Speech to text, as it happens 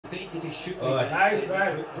Nice,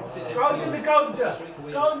 man. Go to the counter.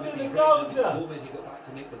 Go to the counter.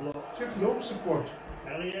 Check no support.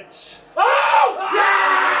 Elliott. Oh!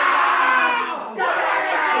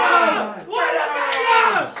 Yeah! What a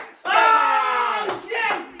player! Oh,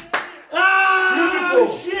 shit! Oh,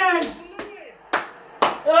 shit!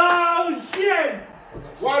 Oh, shit!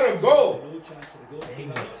 What a goal!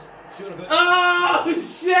 Oh,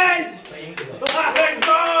 shit! What a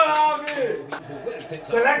goal, Harvey!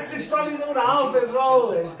 Collects probably don't half as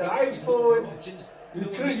well. It drives forward.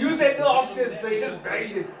 You said no offense, so you just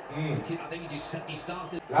banged it.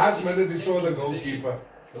 Last minute he saw the goalkeeper.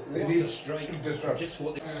 They need to disrupt.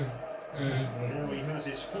 Now he has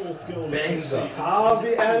his fourth goal this season.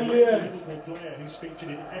 Harvey Elliott. Player who's featured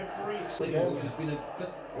in every.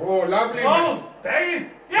 Oh, lovely. Oh, bang it!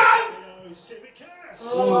 Yes!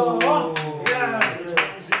 Oh, yeah.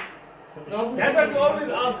 That's what you always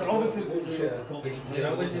ask Robinson to do.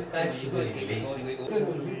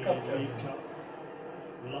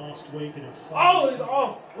 Last week in a Oh, he's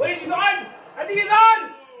off. Wait, he's on! I think he's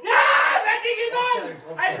on! Yes! I think he's on!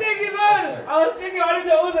 I think he's on! I was thinking on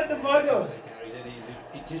the O's at the bottom.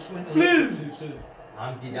 Please!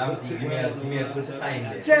 Dumpty, give me a good sign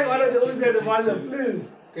there. Check one of the O's at the bottom, please.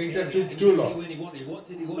 Ain't that too long?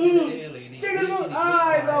 Check this out. Ah, I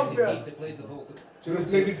love you. Should have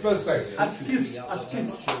played it first time. Askis.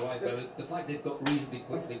 The fact they've got reasonably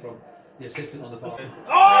quickly from the assistant on the far. Oh!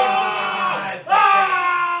 Ah!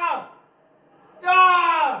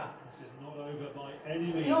 Ah! This is not over by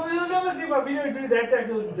any means. You'll never see my video do that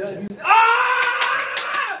tackle.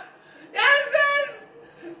 Ah! Yes!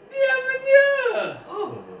 Bienvenue!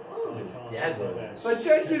 Oh, Diaz. But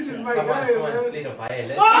Churchill is my guy, man. Played a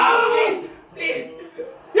violin. Oh! Please!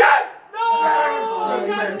 Yes! No!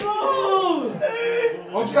 No!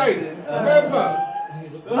 Offside. Remember.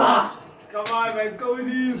 Ah! Come on, man.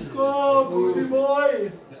 Cody, score. Cody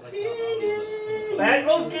boy. That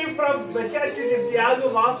goal came from the Churchill and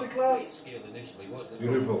Thiago masterclass.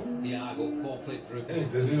 Beautiful. Hey,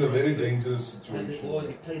 this is a very dangerous situation.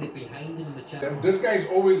 He played it behind him in the channel. This guy is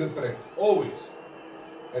always a threat. Always.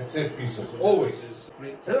 At set pieces. Always.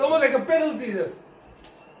 It's almost like a penalty, this.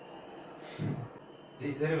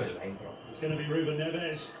 This is terrible line, bro. It's going to be Ruben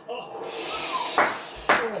Neves. Oh!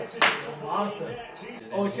 Awesome.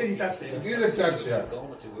 Oh shit, he touched it. It is a touch, yeah.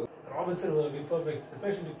 Robinson will be perfect,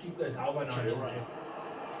 especially to keep the Darwin on it.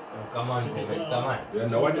 Oh, come on, Gomez, come on. Yeah,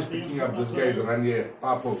 no one is picking up this guy's run here.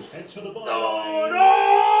 Far post. Heads for the ball. No,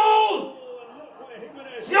 no!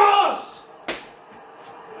 Yeah!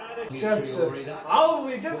 Just, how are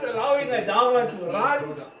we just allowing a Darwin to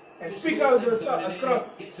run and pick out the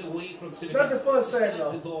cross? Not the first time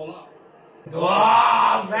now.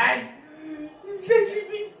 Wow, man! Sexy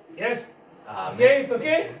beast! Yes. Okay, it's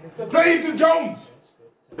okay. It's okay. Play it to Jones!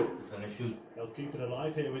 He's gonna shoot. They'll keep it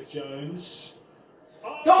alive here with Jones.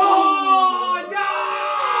 Oh,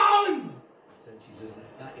 Jones!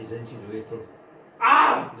 That is inches away from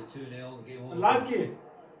Ah! the 2-0 game on. Lucky.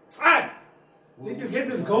 Ah! Need to get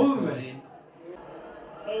this goal, man.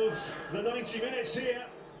 Of the 90 minutes here,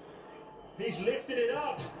 he's lifted it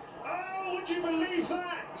up. Oh, would you believe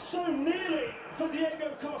that? So nearly for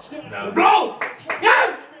Diego Costa. No. Blow!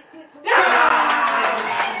 Yes! Yes!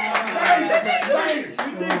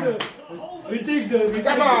 We take this.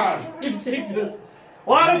 Come on! We take this.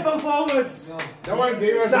 What a performance! No one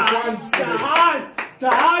gave us a chance The today.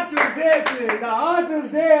 heart was there today. The heart was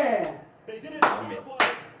there. They did it.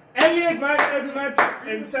 Elliott match of the match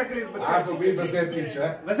and second is I have to be Basetic,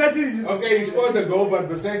 huh? Basetic is... Okay, he scored the goal, but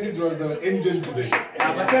Basetic was the engine today.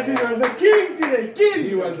 Yeah, Basetic was the king today. King!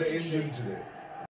 He was the engine today.